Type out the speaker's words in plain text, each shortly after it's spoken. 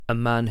A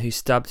man who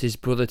stabbed his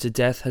brother to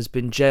death has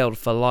been jailed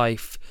for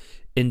life.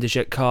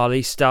 Inderjit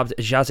Kali stabbed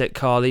Jazet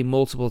Kali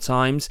multiple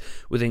times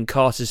within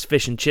Carter's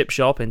Fish and Chip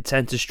Shop in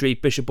Tenter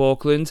Street, Bishop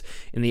Auckland,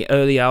 in the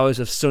early hours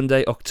of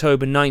Sunday,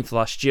 October 9th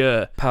last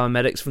year.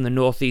 Paramedics from the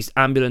North East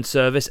Ambulance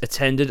Service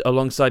attended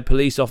alongside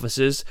police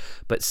officers,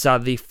 but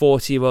sadly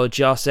 40-year-old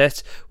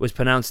Jazet was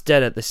pronounced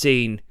dead at the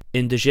scene.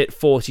 Inderjit,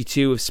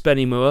 42, of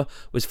Spennymoor,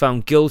 was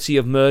found guilty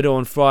of murder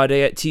on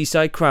Friday at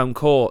Teesside Crown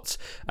Court,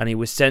 and he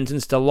was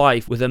sentenced to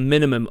life with a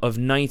minimum of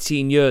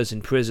 19 years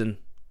in prison.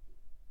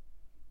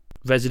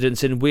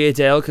 Residents in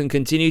Weardale can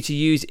continue to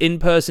use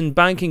in-person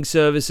banking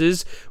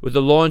services with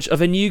the launch of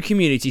a new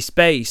community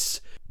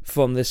space.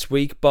 From this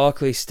week,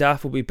 Barclays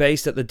staff will be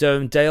based at the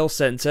Durham Dale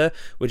Centre,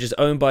 which is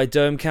owned by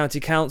Durham County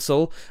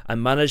Council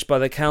and managed by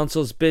the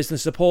Council's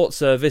business support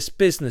service,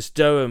 Business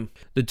Durham.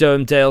 The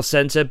Durham Dale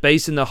Centre,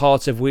 based in the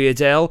heart of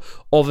Weardale,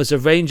 offers a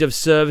range of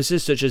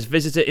services such as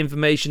visitor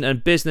information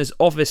and business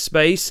office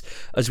space,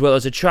 as well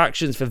as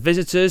attractions for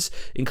visitors,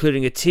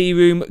 including a tea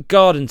room,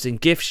 gardens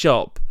and gift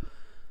shop.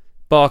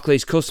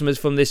 Barclays customers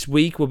from this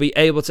week will be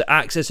able to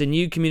access a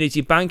new community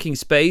banking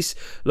space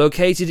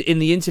located in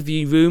the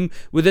interview room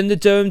within the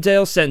Durham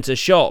Dale Centre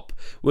shop,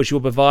 which will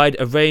provide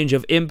a range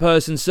of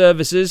in-person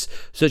services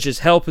such as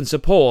help and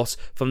support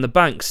from the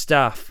bank's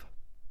staff.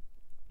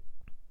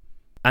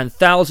 And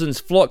thousands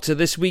flocked to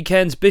this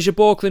weekend's Bishop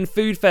Auckland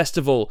Food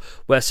Festival,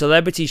 where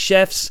celebrity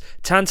chefs,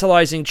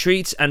 tantalising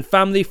treats and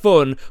family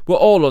fun were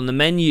all on the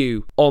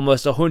menu.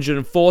 Almost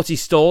 140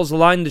 stalls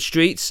lined the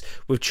streets,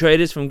 with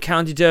traders from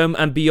County Durham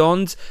and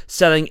beyond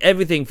selling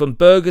everything from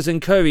burgers and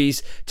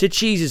curries to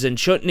cheeses and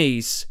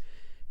chutneys.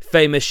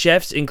 Famous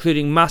chefs,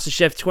 including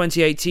MasterChef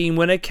 2018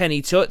 winner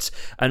Kenny Tutt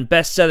and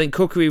best-selling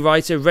cookery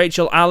writer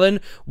Rachel Allen,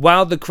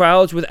 wowed the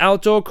crowds with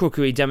outdoor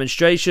cookery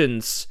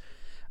demonstrations.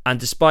 And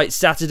despite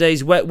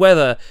Saturday's wet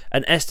weather,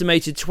 an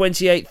estimated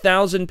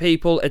 28,000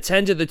 people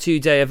attended the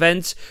two-day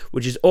event,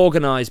 which is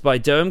organised by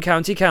Durham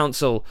County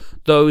Council.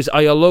 Those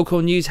are your local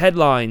news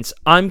headlines.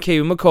 I'm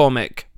Kieran McCormick.